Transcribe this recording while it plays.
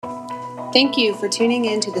Thank you for tuning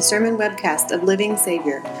in to the sermon webcast of Living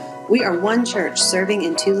Savior. We are one church serving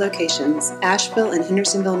in 2 locations, Asheville and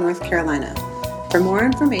Hendersonville, North Carolina. For more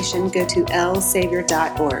information, go to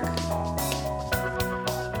lsavior.org.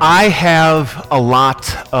 I have a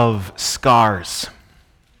lot of scars.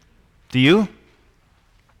 Do you?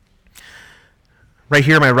 Right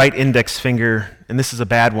here, my right index finger, and this is a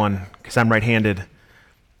bad one because I'm right-handed.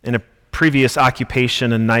 In a previous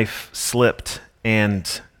occupation, a knife slipped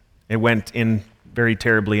and it went in very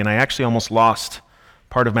terribly, and I actually almost lost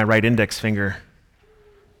part of my right index finger.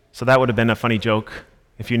 So that would have been a funny joke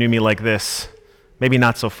if you knew me like this. Maybe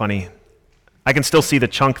not so funny. I can still see the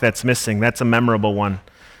chunk that's missing. That's a memorable one.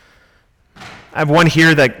 I have one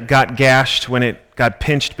here that got gashed when it got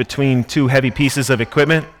pinched between 2 heavy pieces of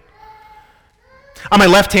equipment. On my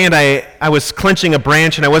left hand, I was clenching a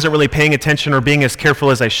branch and I wasn't really paying attention or being as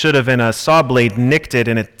careful as I should have, and a saw blade nicked it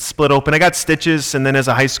and it split open. I got stitches, and then as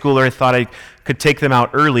a high schooler, I thought I could take them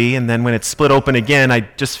out early, and then when it split open again, I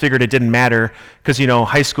just figured it didn't matter because, you know,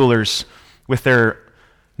 high schoolers with their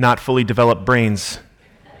not fully developed brains.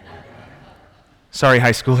 Sorry,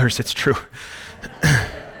 high schoolers, it's true.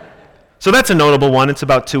 So that's a notable one. It's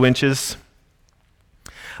about 2 inches.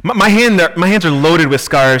 My hands are loaded with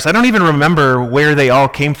scars. I don't even remember where they all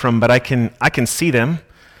came from, but I can see them.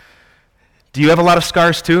 Do you have a lot of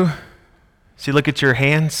scars too? So you look at your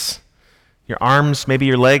hands, your arms, maybe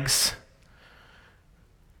your legs.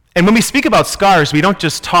 And when we speak about scars, we don't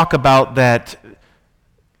just talk about that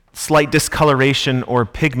slight discoloration or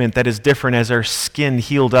pigment that is different as our skin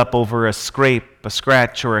healed up over a scrape, a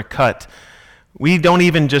scratch, or a cut. We don't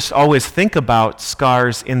even just always think about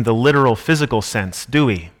scars in the literal physical sense, do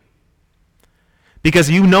we? Because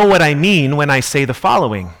you know what I mean when I say the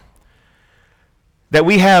following: that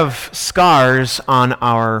we have scars on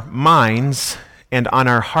our minds and on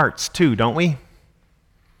our hearts too, don't we?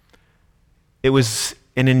 It was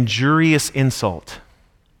an injurious insult.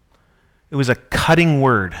 It was a cutting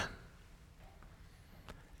word.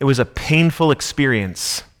 It was a painful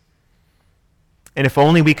experience. And if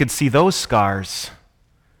only we could see those scars,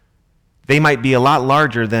 they might be a lot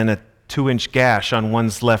larger than a 2-inch gash on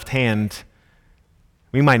one's left hand.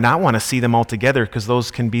 We might not want to see them altogether because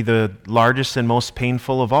those can be the largest and most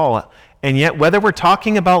painful of all. And yet, whether we're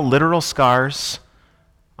talking about literal scars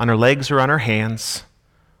on our legs or on our hands,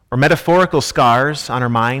 or metaphorical scars on our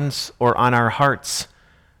minds or on our hearts,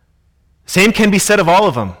 same can be said of all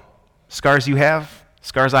of them. Scars you have,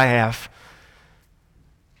 scars I have.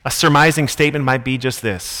 A surmising statement might be just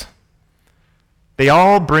this: they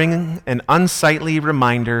all bring an unsightly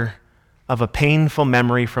reminder of a painful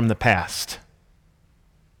memory from the past,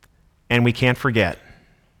 and we can't forget.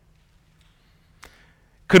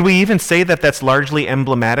 Could we even say that that's largely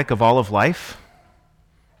emblematic of all of life?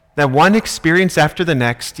 That one experience after the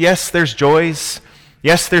next, yes, there's joys,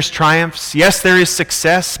 yes, there's triumphs, yes, there is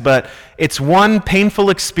success, but it's one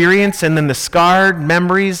painful experience and then the scarred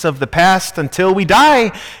memories of the past until we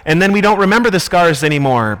die, and then we don't remember the scars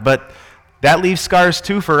anymore. But that leaves scars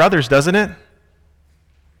too for others, doesn't it?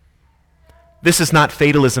 This is not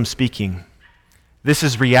fatalism speaking. This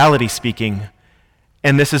is reality speaking.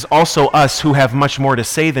 And this is also us who have much more to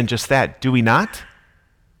say than just that, do we not?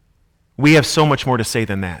 We have so much more to say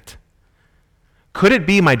than that. Could it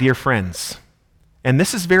be, my dear friends, and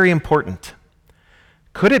this is very important,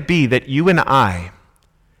 could it be that you and I,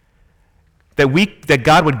 that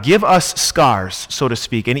God would give us scars, so to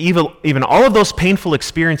speak, and even all of those painful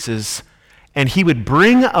experiences, and He would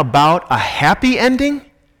bring about a happy ending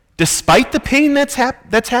despite the pain that's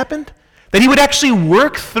happened? That He would actually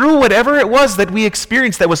work through whatever it was that we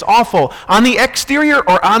experienced that was awful on the exterior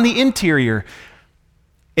or on the interior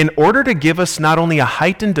in order to give us not only a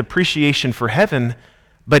heightened appreciation for heaven,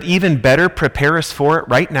 but even better prepare us for it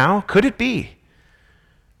right now? Could it be?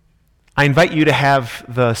 I invite you to have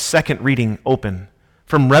the second reading open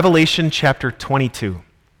from Revelation chapter 22.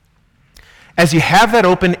 As you have that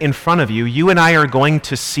open in front of you, you and I are going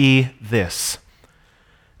to see this: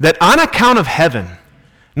 that on account of heaven,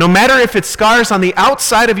 no matter if it's scars on the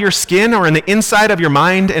outside of your skin or in the inside of your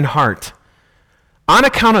mind and heart, on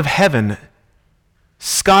account of heaven,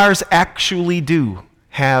 scars actually do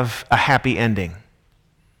have a happy ending.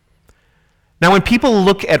 Now, when people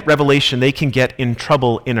look at Revelation, they can get in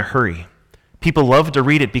trouble in a hurry. People love to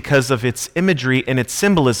read it because of its imagery and its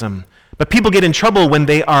symbolism, but people get in trouble when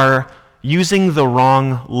they are using the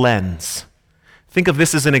wrong lens. Think of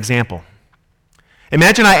this as an example.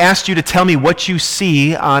 Imagine I asked you to tell me what you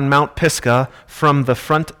see on Mount Pisgah from the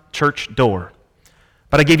front church door,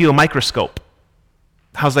 but I gave you a microscope.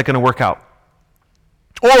 How's that going to work out?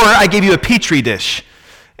 Or I gave you a petri dish,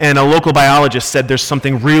 and a local biologist said there's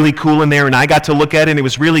something really cool in there, and I got to look at it, and it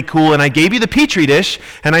was really cool, and I gave you the Petri dish,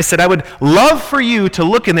 and I said, I would love for you to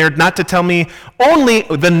look in there, not to tell me only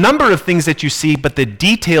the number of things that you see, but the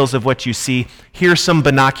details of what you see. Here's some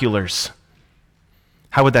binoculars.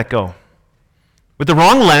 How would that go? With the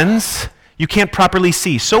wrong lens, you can't properly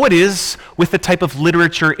see. So it is with the type of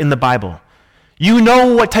literature in the Bible. You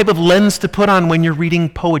know what type of lens to put on when you're reading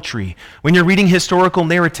poetry, when you're reading historical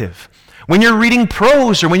narrative, when you're reading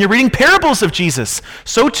prose, or when you're reading parables of Jesus.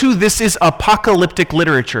 So too, this is apocalyptic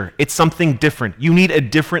literature. It's something different. You need a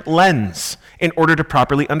different lens in order to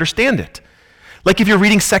properly understand it. Like if you're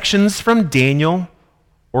reading sections from Daniel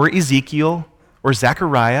or Ezekiel or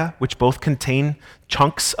Zechariah, which both contain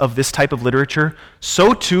chunks of this type of literature,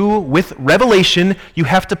 so too with Revelation, you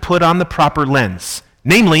have to put on the proper lens.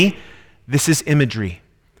 Namely, this is imagery.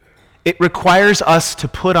 It requires us to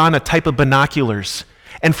put on a type of binoculars,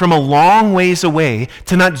 and from a long ways away,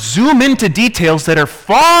 to not zoom into details that are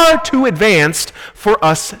far too advanced for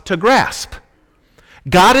us to grasp.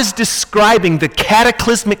 God is describing the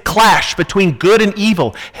cataclysmic clash between good and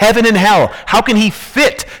evil, heaven and hell. How can he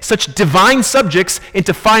fit such divine subjects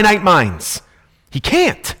into finite minds? He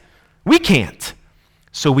can't. We can't.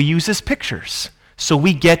 So we use his pictures. So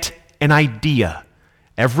we get an idea.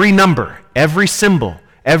 Every number, every symbol,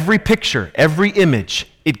 every picture, every image,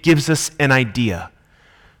 it gives us an idea.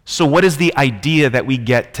 So what is the idea that we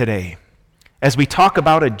get today? As we talk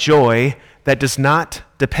about a joy that does not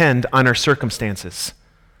depend on our circumstances.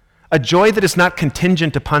 A joy that is not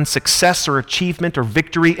contingent upon success or achievement or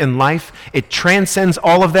victory in life. It transcends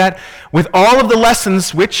all of that with all of the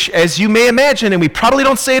lessons which, as you may imagine, and we probably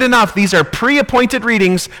don't say it enough, these are pre-appointed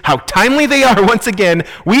readings, how timely they are once again.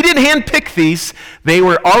 We didn't handpick these. They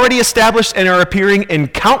were already established and are appearing in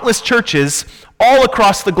countless churches all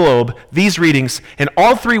across the globe, these readings. And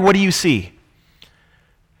all three, what do you see?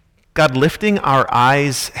 God lifting our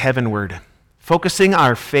eyes heavenward, focusing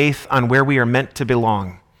our faith on where we are meant to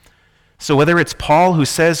belong. So whether it's Paul who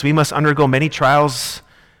says we must undergo many trials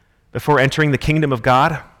before entering the kingdom of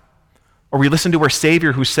God, or we listen to our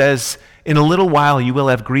Savior who says, in a little while you will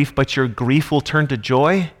have grief, but your grief will turn to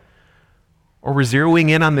joy, or we're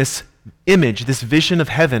zeroing in on this image, this vision of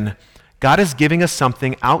heaven, God is giving us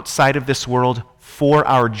something outside of this world for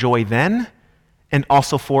our joy then, and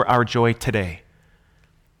also for our joy today.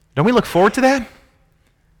 Don't we look forward to that?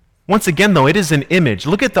 Once again, though, it is an image.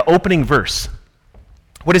 Look at the opening verse.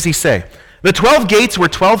 What does he say? The 12 gates were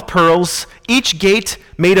 12 pearls, each gate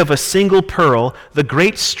made of a single pearl, the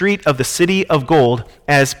great street of the city of gold,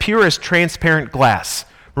 as pure as transparent glass.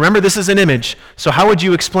 Remember, this is an image, so how would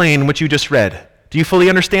you explain what you just read? Do you fully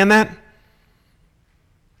understand that?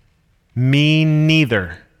 Me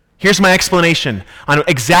neither. Here's my explanation on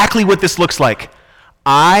exactly what this looks like.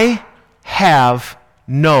 I have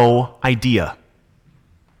no idea.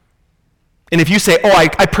 And if you say, oh,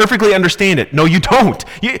 I perfectly understand it. No, you don't.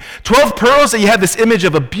 12 pearls, and you have this image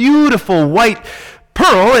of a beautiful white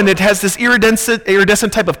pearl, and it has this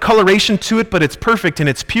iridescent type of coloration to it, but it's perfect, and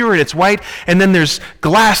it's pure, and it's white. And then there's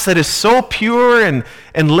glass that is so pure and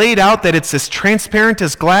laid out that it's as transparent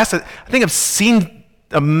as glass. I think I've seen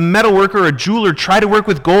a metalworker or a jeweler try to work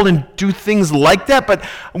with gold and do things like that, but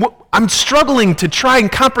I'm struggling to try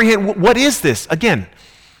and comprehend what is this? Again,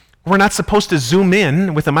 we're not supposed to zoom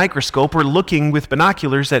in with a microscope. We're looking with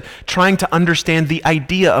binoculars at trying to understand the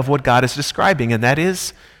idea of what God is describing, and that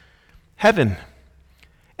is heaven.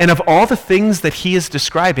 And of all the things that he is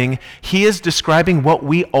describing what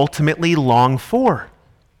we ultimately long for.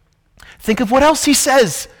 Think of what else he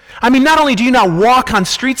says. I mean, not only do you not walk on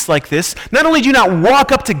streets like this, not only do you not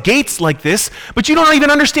walk up to gates like this, but you don't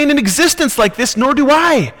even understand an existence like this, nor do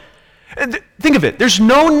I. Think of it. There's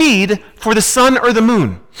no need for the sun or the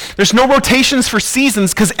moon. There's no rotations for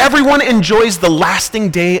seasons because everyone enjoys the lasting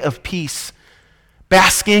day of peace,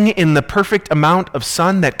 basking in the perfect amount of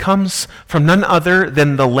sun that comes from none other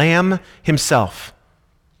than the Lamb himself.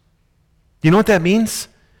 You know what that means?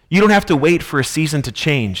 You don't have to wait for a season to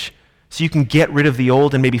change so you can get rid of the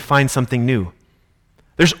old and maybe find something new.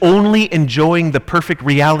 There's only enjoying the perfect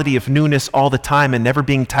reality of newness all the time and never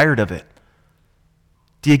being tired of it.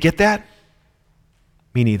 Do you get that?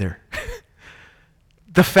 Me neither.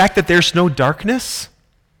 The fact that there's no darkness,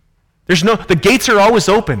 the gates are always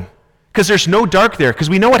open because there's no dark there,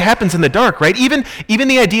 because we know what happens in the dark, right? Even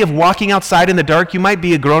the idea of walking outside in the dark, you might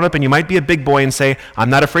be a grown-up and you might be a big boy and say,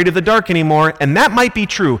 I'm not afraid of the dark anymore, and that might be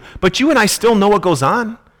true, but you and I still know what goes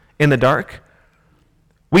on in the dark.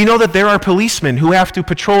 We know that there are policemen who have to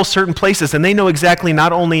patrol certain places, and they know exactly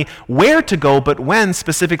not only where to go, but when,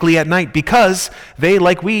 specifically at night, because they,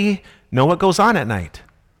 like we, know what goes on at night.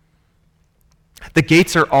 The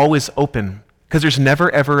gates are always open because there's never,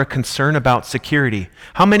 ever a concern about security.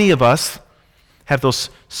 How many of us have those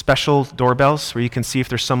special doorbells where you can see if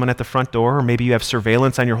there's someone at the front door, or maybe you have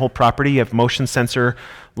surveillance on your whole property, you have motion sensor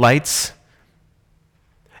lights?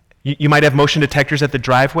 You might have motion detectors at the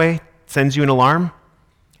driveway, sends you an alarm.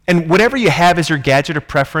 And whatever you have as your gadget of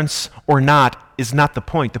preference or not is not the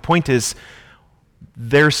point. The point is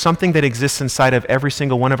there's something that exists inside of every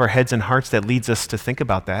single one of our heads and hearts that leads us to think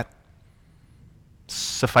about that.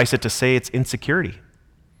 Suffice it to say, it's insecurity.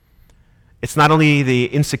 It's not only the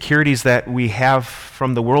insecurities that we have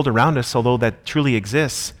from the world around us, although that truly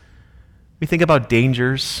exists. We think about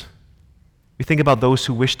dangers. We think about those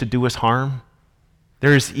who wish to do us harm.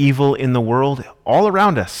 There is evil in the world all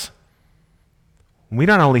around us. We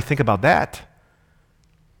don't only think about that.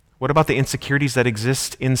 What about the insecurities that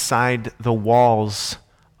exist inside the walls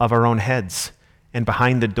of our own heads and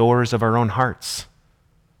behind the doors of our own hearts?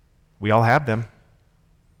 We all have them.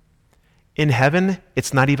 In heaven,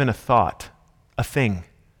 it's not even a thought, a thing.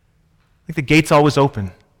 Like the gate's always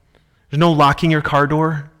open. There's no locking your car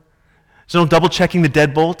door. There's no double checking the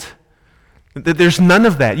deadbolt. There's none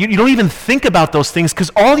of that. You don't even think about those things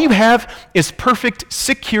because all you have is perfect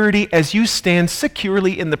security as you stand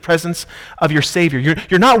securely in the presence of your Savior.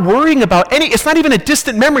 You're not worrying about it's not even a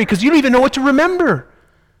distant memory because you don't even know what to remember.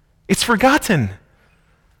 It's forgotten.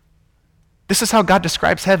 This is how God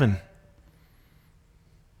describes heaven.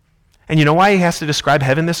 And you know why he has to describe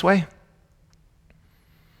heaven this way?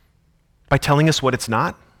 By telling us what it's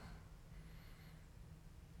not.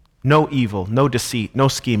 No evil, no deceit, no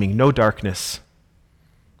scheming, no darkness.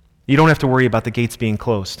 You don't have to worry about the gates being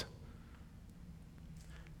closed.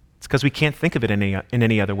 It's because we can't think of it in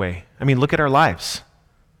any other way. I mean, look at our lives.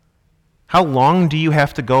 How long do you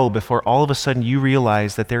have to go before all of a sudden you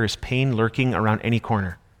realize that there is pain lurking around any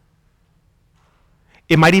corner?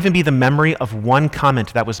 It might even be the memory of one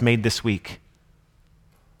comment that was made this week.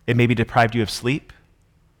 It maybe deprived you of sleep.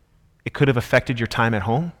 It could have affected your time at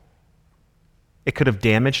home. It could have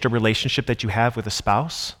damaged a relationship that you have with a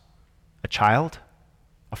spouse, a child,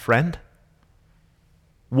 a friend.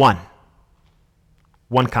 One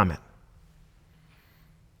comment.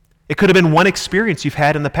 It could have been one experience you've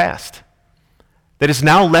had in the past that has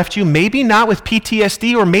now left you, maybe not with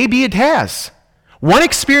PTSD, or maybe it has. One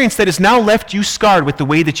experience that has now left you scarred with the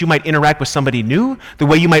way that you might interact with somebody new, the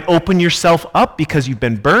way you might open yourself up because you've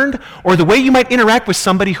been burned, or the way you might interact with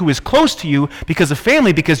somebody who is close to you because of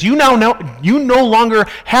family, because you no longer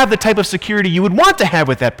have the type of security you would want to have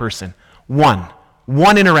with that person. One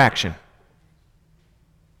interaction.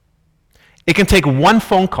 It can take one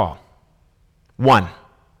phone call. One.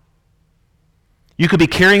 You could be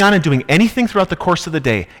carrying on and doing anything throughout the course of the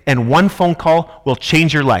day, and one phone call will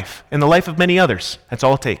change your life and the life of many others. That's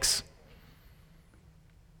all it takes.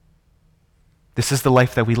 This is the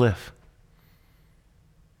life that we live.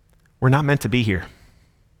 We're not meant to be here.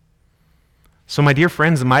 So, my dear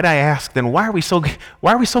friends, might I ask then, why are we so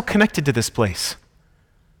connected to this place?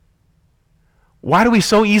 Why do we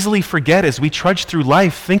so easily forget as we trudge through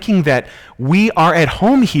life thinking that we are at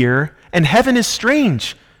home here and heaven is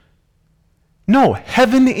strange? No,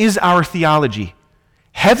 heaven is our theology.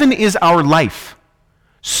 Heaven is our life.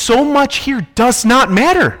 So much here does not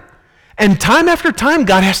matter. And time after time,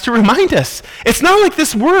 God has to remind us. It's not like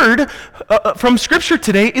this word from Scripture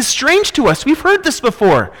today is strange to us. We've heard this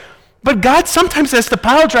before. But God sometimes has to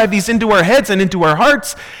pile drive these into our heads and into our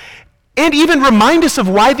hearts and even remind us of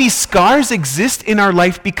why these scars exist in our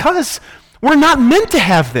life, because we're not meant to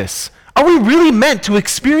have this. Are we really meant to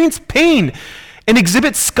experience pain and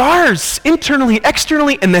exhibit scars internally,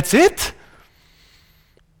 externally, and that's it?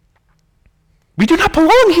 We do not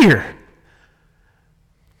belong here.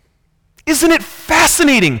 Isn't it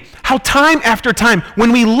fascinating how time after time,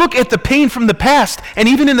 when we look at the pain from the past and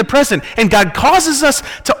even in the present, and God causes us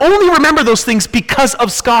to only remember those things because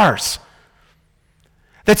of scars,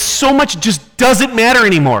 that so much just doesn't matter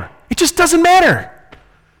anymore. It just doesn't matter.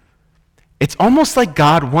 It's almost like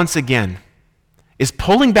God, once again, is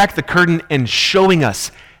pulling back the curtain and showing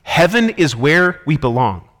us heaven is where we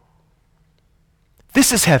belong.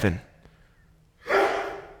 This is heaven.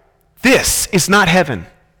 This is not heaven.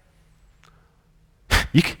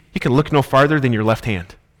 You can look no farther than your left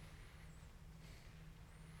hand.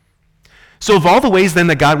 So of all the ways then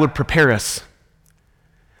that God would prepare us,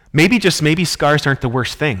 maybe, just maybe, scars aren't the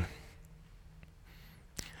worst thing.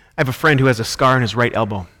 I have a friend who has a scar on his right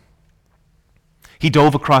elbow. He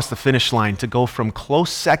dove across the finish line to go from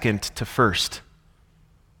close second to first.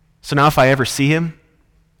 So now if I ever see him,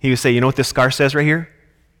 he would say, you know what this scar says right here?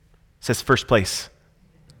 It says first place.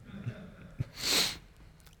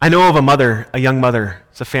 I know of a young mother,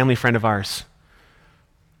 it's a family friend of ours,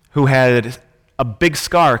 who had a big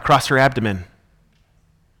scar across her abdomen.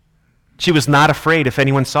 She was not afraid if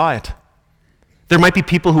anyone saw it. There might be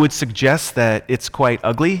people who would suggest that it's quite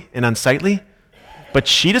ugly and unsightly, but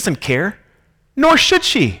she doesn't care, nor should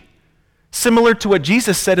she. Similar to what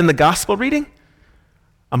Jesus said in the gospel reading,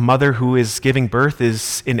 a mother who is giving birth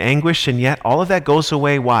is in anguish, and yet all of that goes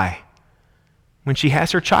away. Why? When she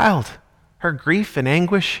has her child, her grief and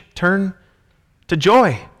anguish turn to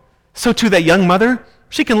joy. So to that young mother,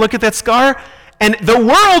 she can look at that scar, and the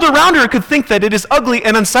world around her could think that it is ugly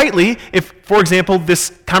and unsightly. If, for example,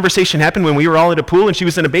 this conversation happened when we were all at a pool and she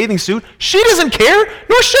was in a bathing suit, she doesn't care,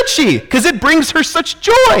 nor should she, because it brings her such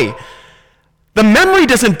joy. The memory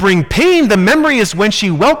doesn't bring pain. The memory is when she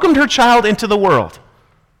welcomed her child into the world.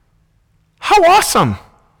 How awesome!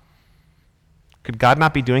 Could God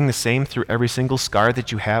not be doing the same through every single scar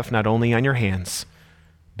that you have, not only on your hands,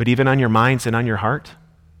 but even on your minds and on your heart?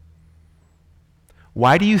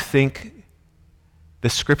 Why do you think the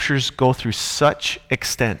scriptures go through such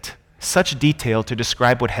extent, such detail to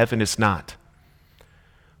describe what heaven is not?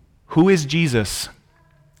 Who is Jesus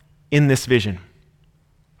in this vision?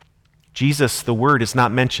 Jesus, the word, is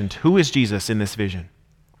not mentioned. Who is Jesus in this vision?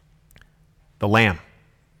 The Lamb.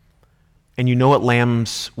 And you know what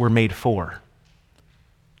lambs were made for.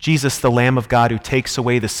 Jesus, the Lamb of God who takes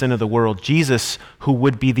away the sin of the world. Jesus, who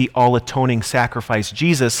would be the all-atoning sacrifice.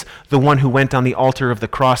 Jesus, the one who went on the altar of the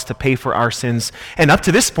cross to pay for our sins. And up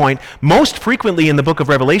to this point, most frequently in the book of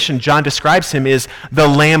Revelation, John describes him as the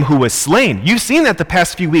Lamb who was slain. You've seen that the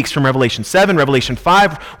past few weeks from Revelation 7, Revelation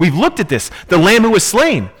 5. We've looked at this. The Lamb who was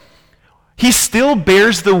slain. He still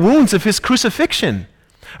bears the wounds of his crucifixion.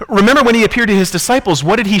 Remember when he appeared to his disciples,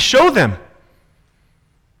 what did he show them?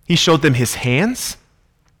 He showed them his hands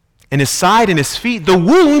and his side and his feet, the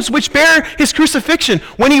wounds which bear his crucifixion.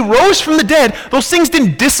 When he rose from the dead, those things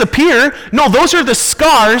didn't disappear. No, those are the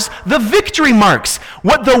scars, the victory marks.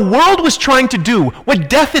 What the world was trying to do, what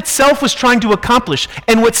death itself was trying to accomplish,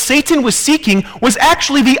 and what Satan was seeking was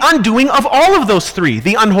actually the undoing of all of those three,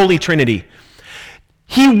 the unholy Trinity.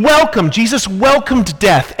 Jesus welcomed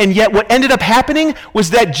death, and yet what ended up happening was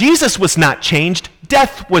that Jesus was not changed,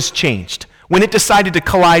 death was changed when it decided to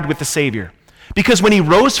collide with the Savior. Because when he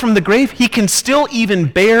rose from the grave, he can still even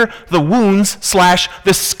bear the wounds /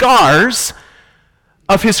 the scars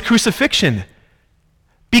of his crucifixion.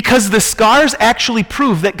 Because the scars actually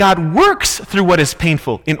prove that God works through what is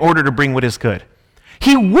painful in order to bring what is good.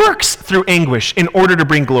 He works through anguish in order to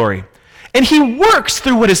bring glory. And he works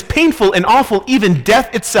through what is painful and awful, even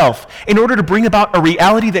death itself, in order to bring about a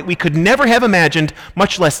reality that we could never have imagined,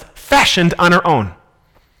 much less fashioned on our own.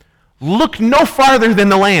 Look no farther than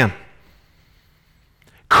the Lamb.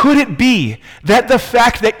 Could it be that the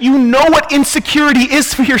fact that you know what insecurity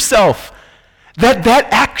is for yourself, that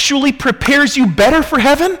actually prepares you better for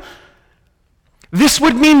heaven? This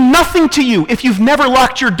would mean nothing to you if you've never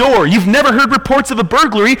locked your door, you've never heard reports of a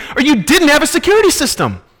burglary, or you didn't have a security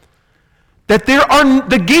system. That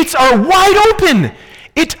the gates are wide open.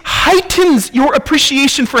 It heightens your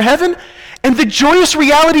appreciation for heaven and the joyous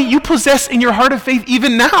reality you possess in your heart of faith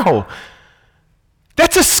even now.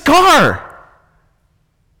 That's a scar.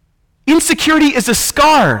 Insecurity is a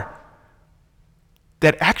scar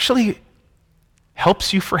that actually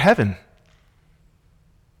helps you for heaven.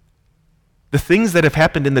 The things that have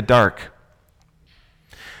happened in the dark,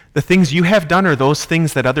 the things you have done are those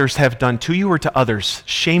things that others have done to you or to others,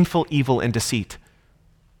 shameful, evil, and deceit.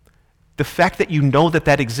 The fact that you know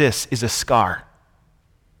that exists is a scar,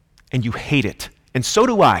 and you hate it, and so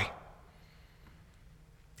do I.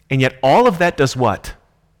 And yet all of that does what?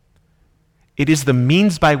 It is the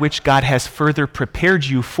means by which God has further prepared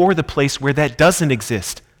you for the place where that doesn't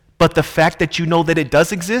exist. But the fact that you know that it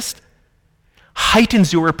does exist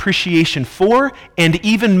heightens your appreciation for and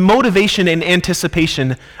even motivation and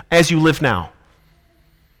anticipation as you live now.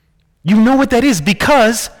 You know what that is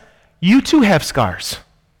because you too have scars.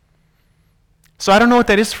 So I don't know what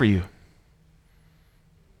that is for you.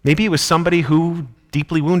 Maybe it was somebody who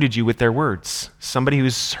deeply wounded you with their words, somebody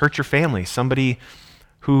who's hurt your family, somebody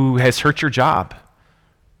who has hurt your job,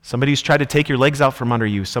 somebody who's tried to take your legs out from under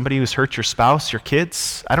you, somebody who's hurt your spouse, your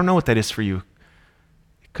kids. I don't know what that is for you.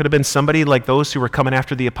 It could have been somebody like those who were coming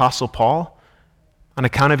after the Apostle Paul. On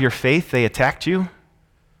account of your faith, they attacked you.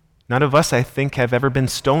 None of us, I think, have ever been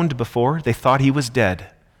stoned before. They thought he was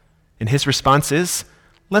dead. And his response is,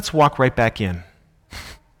 let's walk right back in.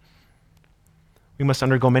 We must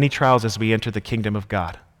undergo many trials as we enter the kingdom of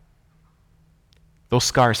God. Those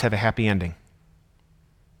scars have a happy ending.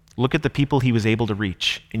 Look at the people he was able to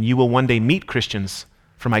reach, and you will one day meet Christians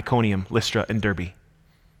from Iconium, Lystra, and Derbe.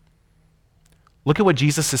 Look at what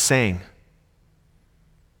Jesus is saying.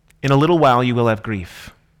 In a little while you will have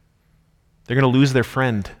grief. They're going to lose their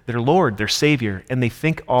friend, their Lord, their Savior, and they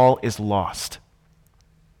think all is lost.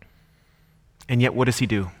 And yet what does he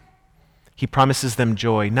do? He promises them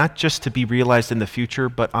joy, not just to be realized in the future,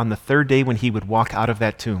 but on the third day when he would walk out of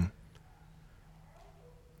that tomb.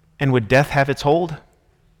 And would death have its hold?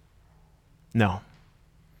 No.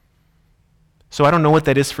 So I don't know what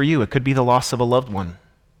that is for you. It could be the loss of a loved one.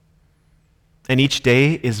 And each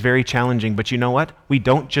day is very challenging, but you know what? We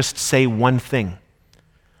don't just say one thing.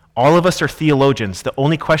 All of us are theologians. The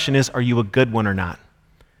only question is, are you a good one or not?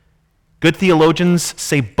 Good theologians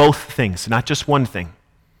say both things, not just one thing.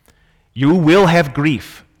 You will have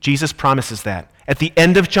grief. Jesus promises that. At the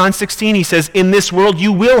end of John 16, he says, in this world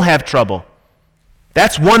you will have trouble.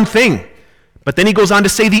 That's one thing. But then he goes on to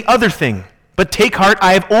say the other thing. But take heart,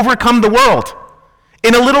 I have overcome the world.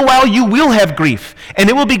 In a little while you will have grief, and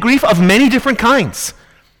it will be grief of many different kinds.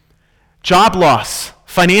 Job loss,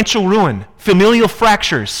 financial ruin, familial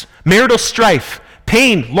fractures, marital strife,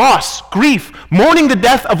 pain, loss, grief, mourning the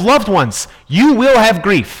death of loved ones. You will have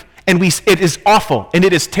grief, and it is awful, and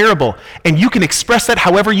it is terrible, and you can express that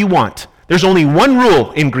however you want. There's only one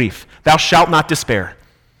rule in grief: thou shalt not despair.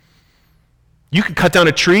 You could cut down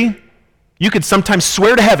a tree. You could sometimes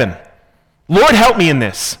swear to heaven, Lord, help me in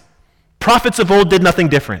this. Prophets of old did nothing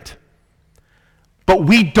different. But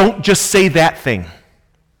we don't just say that thing.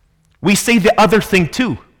 We say the other thing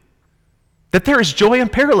too, that there is joy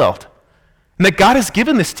unparalleled, and that God has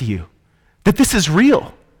given this to you, that this is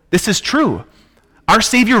real, this is true. Our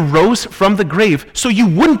Savior rose from the grave so you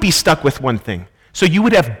wouldn't be stuck with one thing, so you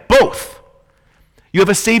would have both. You have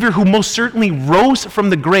a Savior who most certainly rose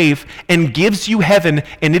from the grave and gives you heaven,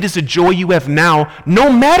 and it is a joy you have now,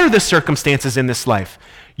 no matter the circumstances in this life.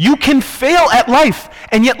 You can fail at life,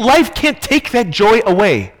 and yet life can't take that joy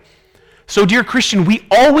away. So, dear Christian, we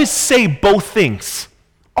always say both things.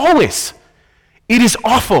 Always. It is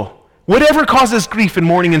awful. Whatever causes grief and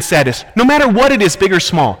mourning and sadness, no matter what it is, big or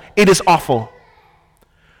small, it is awful.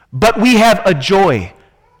 But we have a joy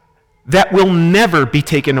that will never be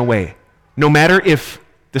taken away, no matter if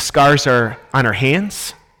the scars are on our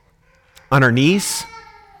hands, on our knees,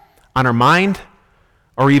 on our mind,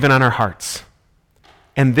 or even on our hearts.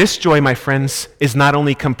 And this joy, my friends, is not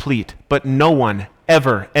only complete, but no one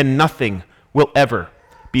ever and nothing will ever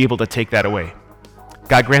be able to take that away.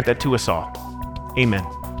 God grant that to us all. Amen.